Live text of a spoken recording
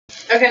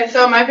Okay,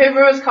 so my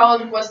paper was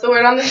called What's the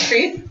Word on the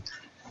Street?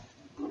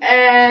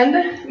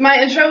 And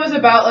my intro was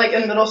about, like,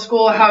 in middle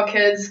school, how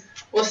kids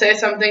will say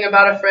something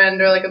about a friend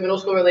or, like, a middle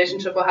school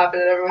relationship will happen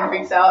and everyone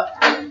freaks out.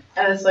 And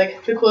it's,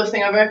 like, the coolest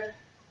thing ever.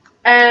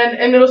 And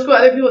in middle school,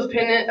 other people's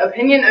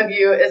opinion of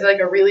you is, like,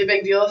 a really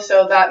big deal,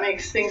 so that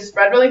makes things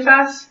spread really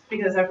fast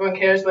because everyone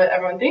cares what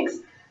everyone thinks.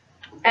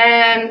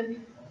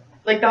 And,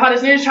 like, the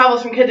hottest news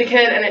travels from kid to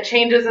kid, and it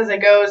changes as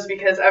it goes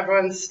because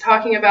everyone's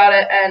talking about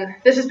it. And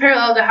this is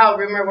parallel to how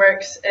rumor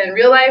works in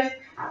real life.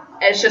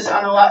 It's just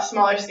on a lot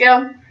smaller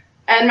scale.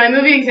 And my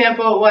movie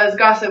example was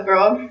Gossip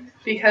Girl,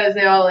 because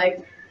they all,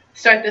 like,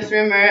 start this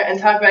rumor and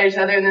talk about each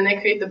other, and then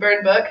they create the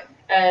burn book,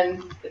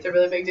 and it's a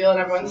really big deal, and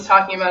everyone's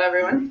talking about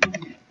everyone.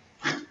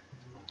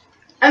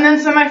 And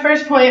then, so my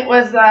first point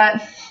was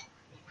that,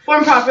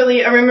 formed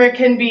properly, a rumor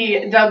can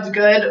be dubbed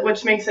good,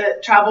 which makes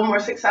it travel more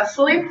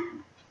successfully.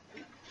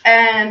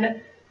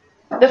 And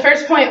the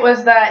first point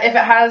was that if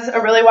it has a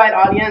really wide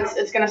audience,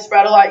 it's going to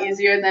spread a lot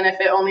easier than if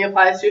it only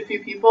applies to a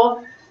few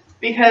people,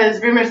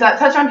 because rumors that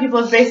touch on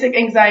people's basic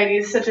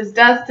anxieties, such as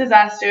death,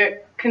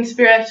 disaster,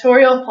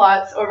 conspiratorial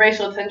plots, or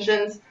racial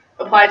tensions,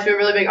 apply to a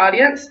really big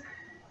audience.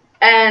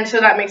 And so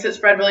that makes it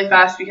spread really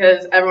fast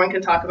because everyone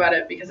can talk about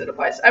it because it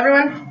applies to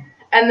everyone.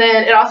 And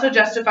then it also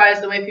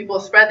justifies the way people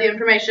spread the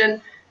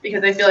information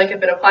because they feel like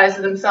if it applies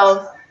to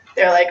themselves,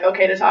 they're like,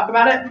 okay to talk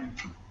about it.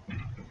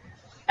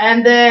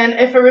 And then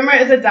if a rumor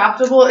is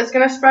adaptable, it's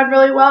going to spread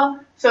really well.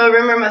 So a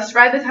rumor must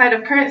ride the tide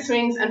of current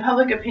swings in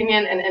public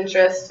opinion and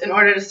interest in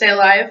order to stay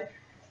alive.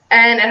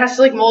 And it has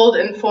to, like, mold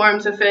and form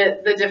to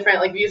fit the different,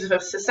 like, views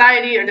of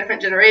society or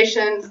different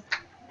generations.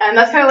 And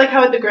that's kind of like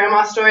how with the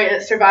grandma story,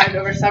 it survived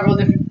over several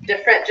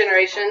different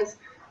generations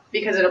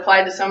because it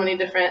applied to so many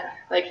different,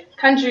 like,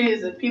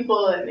 countries and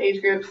people and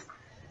age groups.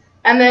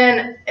 And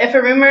then if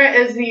a rumor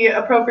is the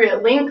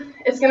appropriate length,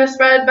 it's going to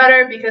spread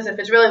better because if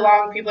it's really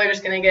long, people are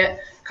just going to get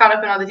caught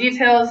up in all the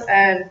details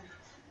and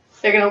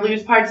they're going to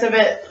lose parts of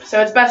it.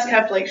 So it's best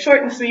kept, like,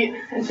 short and sweet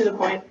and to the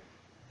point.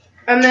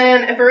 And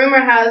then if a rumor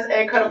has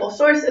a credible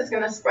source, it's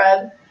going to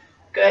spread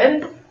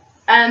good.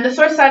 And the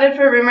source cited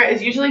for a rumor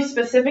is usually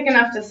specific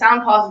enough to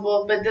sound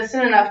plausible, but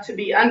distant enough to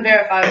be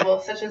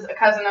unverifiable, such as a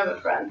cousin of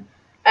a friend.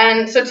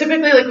 And so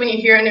typically, like, when you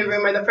hear a new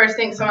rumor, the first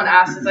thing someone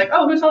asks is like,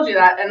 oh, who told you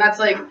that? And that's,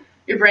 like,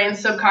 your brain's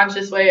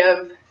subconscious way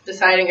of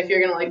deciding if you're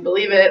going to, like,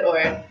 believe it or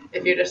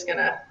if you're just going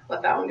to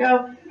let that one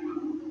go.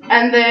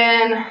 And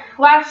then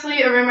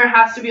lastly, a rumor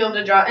has to be able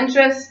to draw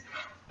interest.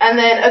 And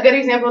then a good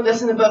example of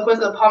this in the book was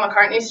the Paul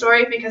McCartney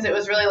story because it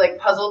was really, like,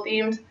 puzzle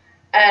themed.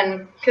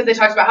 And because they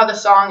talked about how the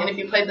song, and if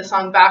you played the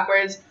song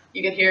backwards,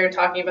 you could hear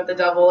talking about the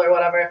devil or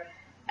whatever.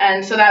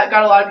 And so that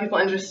got a lot of people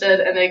interested,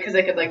 and because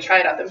they could, like, try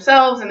it out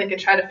themselves and they could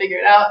try to figure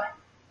it out.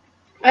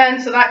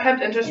 And so that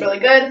kept interest really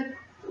good.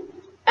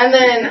 And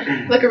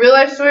then, like, a real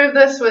life story of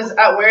this was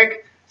at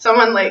work.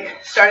 Someone, like,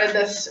 started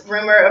this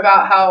rumor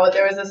about how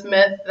there was this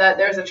myth that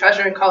there was a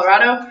treasure in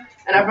Colorado,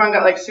 and everyone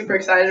got, like, super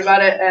excited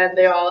about it, and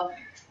they all,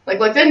 like,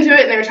 looked into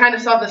it, and they were trying to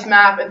solve this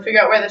map and figure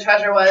out where the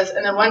treasure was,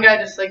 and then one guy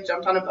just, like,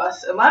 jumped on a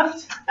bus and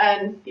left,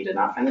 and he did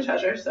not find the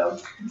treasure, so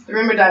the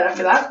rumor died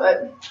after that,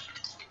 but...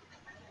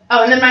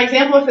 Oh, and then my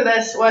example for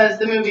this was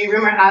the movie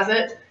Rumor Has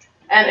It,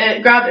 and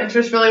it grabbed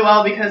interest really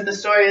well because the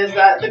story is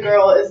that the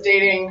girl is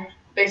dating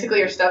basically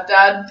her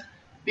stepdad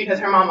because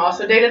her mom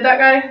also dated that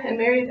guy and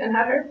married and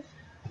had her.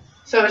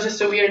 So it was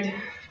just a weird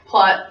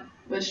plot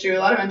which drew a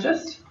lot of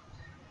interest.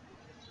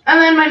 And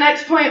then my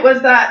next point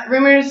was that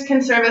rumors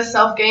can serve as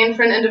self-gain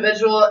for an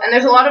individual, and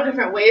there's a lot of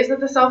different ways that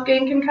the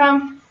self-gain can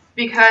come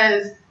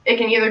because it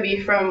can either be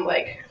from,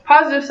 like,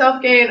 positive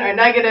self-gain or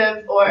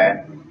negative,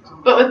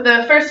 but with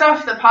the first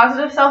off, the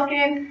positive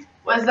self-gain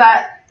was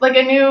that, like,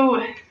 a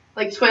new,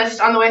 like, twist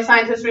on the way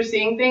scientists were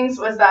seeing things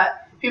was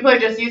that people are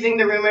just using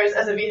the rumors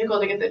as a vehicle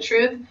to get the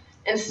truth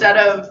instead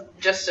of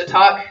just to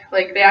talk.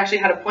 Like, they actually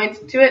had a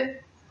point to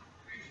it.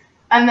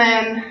 And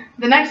then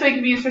the next way it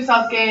could be used for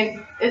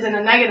self-gain is in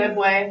a negative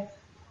way.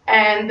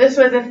 And this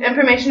was if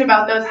information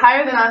about those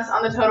higher than us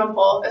on the totem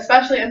pole,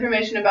 especially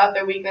information about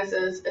their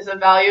weaknesses, is of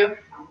value.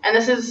 And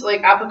this is,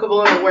 like,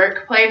 applicable in the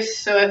workplace.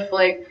 So if,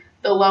 like,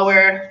 the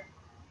lower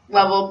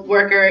level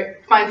worker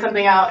finds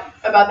something out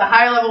about the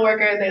higher level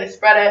worker, they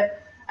spread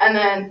it. And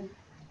then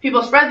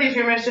people spread these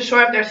rumors to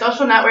shore up their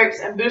social networks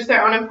and boost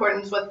their own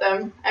importance with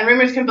them. And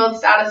rumors can build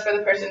status for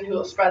the person who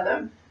will spread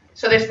them.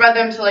 So they spread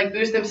them to, like,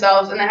 boost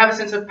themselves, and they have a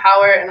sense of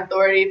power and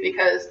authority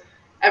because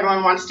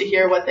everyone wants to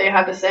hear what they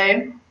have to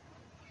say.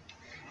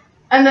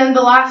 And then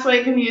the last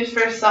way it can be used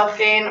for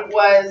self-gain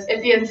was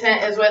if the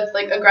intent is with,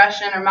 like,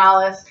 aggression or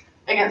malice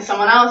against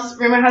someone else.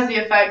 Rumor has the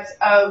effect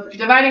of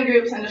dividing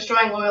groups and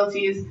destroying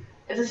loyalties.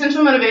 Its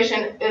essential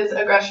motivation is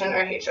aggression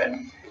or hatred.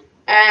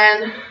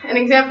 And an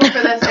example for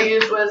this I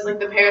used was, like,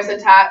 the Paris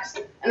attacks,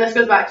 and this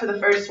goes back to the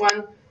first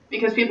one,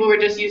 because people were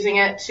just using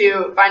it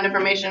to find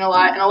information a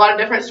lot, and a lot of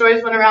different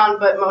stories went around,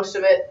 but most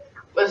of it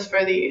was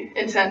for the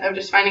intent of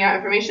just finding out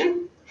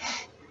information.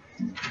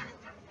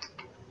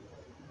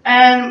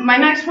 And my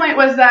next point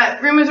was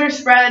that rumors are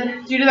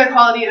spread due to their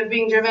quality of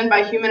being driven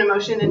by human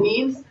emotion and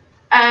needs.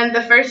 And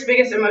the first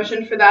biggest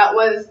emotion for that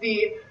was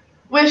the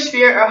wish,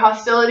 fear, or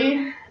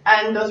hostility,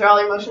 and those are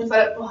all emotions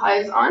that it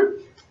applies on.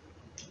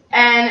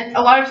 And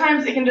a lot of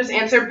times it can just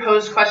answer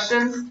posed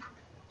questions,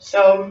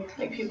 so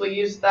like people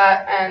use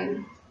that.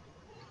 And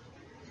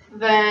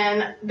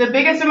then the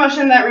biggest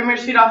emotion that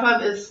rumors feed off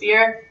of is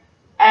fear,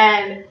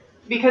 and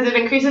because it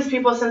increases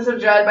people's sense of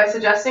dread by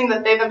suggesting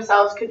that they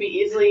themselves could be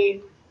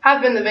easily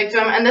have been the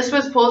victim. And this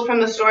was pulled from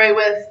the story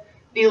with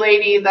the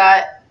lady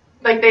that,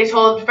 like, they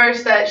told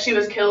first that she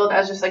was killed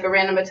as just like a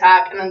random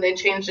attack, and then they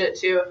changed it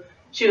to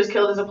she was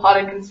killed as a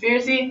plotted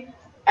conspiracy.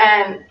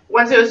 And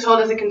once it was told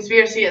as a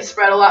conspiracy, it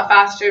spread a lot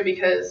faster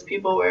because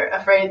people were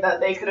afraid that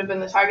they could have been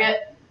the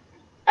target.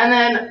 And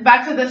then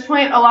back to this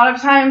point, a lot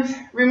of times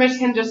rumors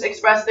can just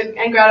express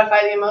and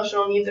gratify the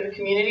emotional needs of a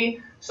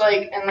community. So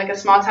like in like a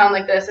small town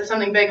like this, if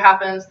something big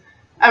happens,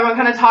 everyone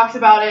kind of talks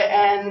about it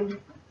and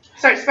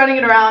starts spreading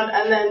it around,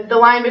 and then the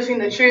line between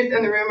the truth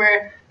and the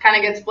rumor kind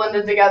of gets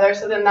blended together,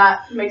 so then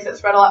that makes it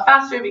spread a lot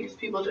faster because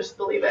people just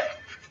believe it.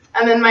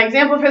 And then my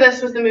example for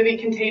this was the movie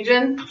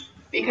Contagion,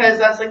 because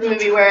that's like the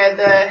movie where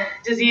the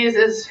disease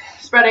is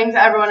spreading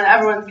to everyone and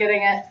everyone's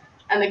getting it,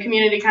 and the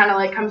community kind of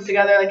like comes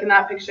together like in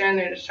that picture, and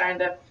they're just trying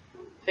to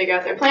figure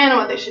out their plan and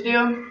what they should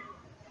do.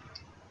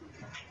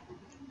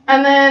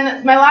 And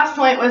then my last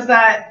point was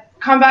that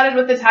combated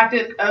with the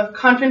tactic of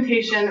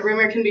confrontation,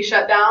 rumor can be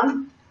shut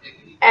down.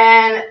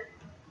 And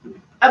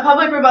a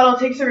public rebuttal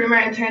takes a rumor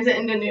and turns it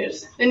into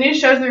news. The news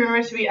shows the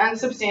rumor to be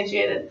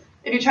unsubstantiated.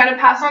 If you try to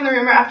pass on the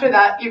rumor after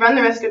that, you run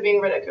the risk of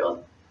being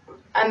ridiculed.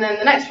 And then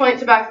the next point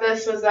to back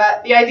this was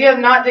that the idea of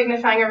not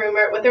dignifying a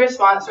rumor with a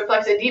response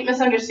reflects a deep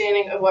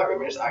misunderstanding of what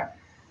rumors are.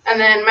 And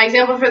then my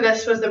example for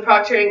this was the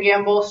Procter &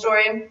 Gamble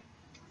story,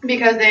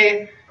 because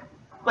they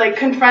like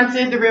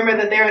confronted the rumor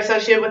that they were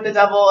associated with the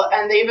devil,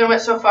 and they even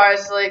went so far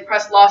as to like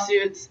press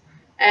lawsuits.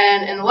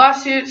 And in the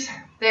lawsuits,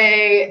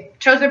 they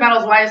chose their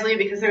battles wisely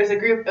because there was a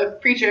group of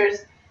preachers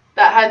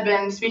that had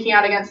been speaking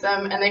out against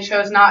them, and they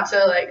chose not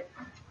to like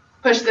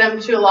push them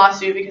to a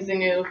lawsuit because they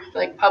knew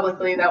like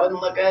publicly that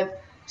wouldn't look good.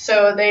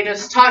 So they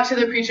just talked to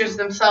the preachers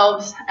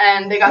themselves,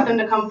 and they got them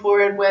to come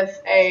forward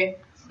with a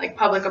like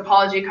public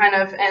apology kind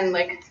of, and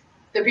like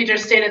the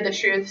preachers stated the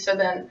truth. So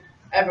then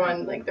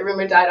everyone, like the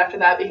rumor died after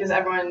that because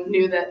everyone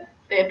knew that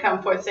they had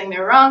come forth saying they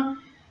were wrong.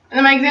 And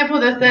then my example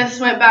with this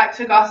went back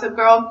to Gossip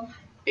Girl,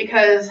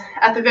 because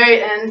at the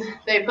very end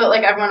they put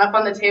like everyone up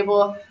on the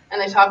table and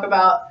they talk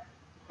about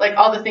like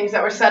all the things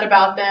that were said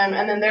about them,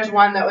 and then there's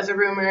one that was a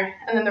rumor,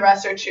 and then the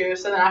rest are true.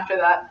 So then after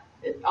that,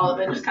 all of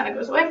it just kind of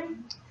goes away.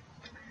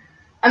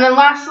 And then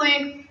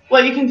lastly,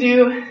 what you can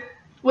do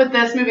with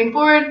this moving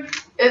forward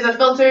is a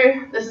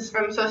filter. This is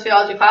from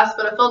sociology class,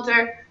 but a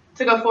filter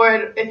to go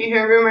forward if you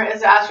hear a rumor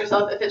is to ask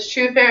yourself if it's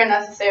true, fair, and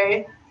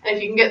necessary. And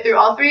if you can get through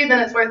all three, then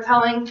it's worth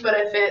telling. But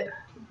if it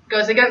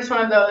goes against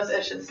one of those,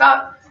 it should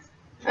stop.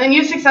 And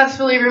used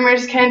successfully,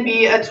 rumors can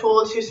be a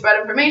tool to spread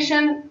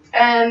information,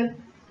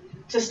 and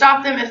to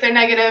stop them if they're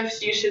negative,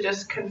 you should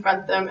just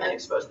confront them and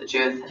expose the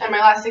truth. And my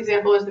last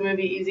example is the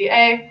movie Easy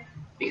A,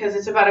 because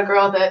it's about a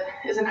girl that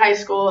is in high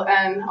school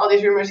and all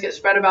these rumors get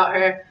spread about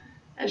her,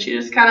 and she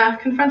just kind of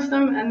confronts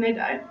them and they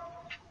die.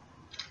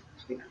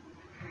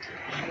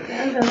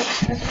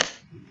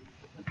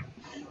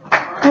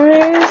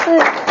 Where is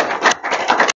it?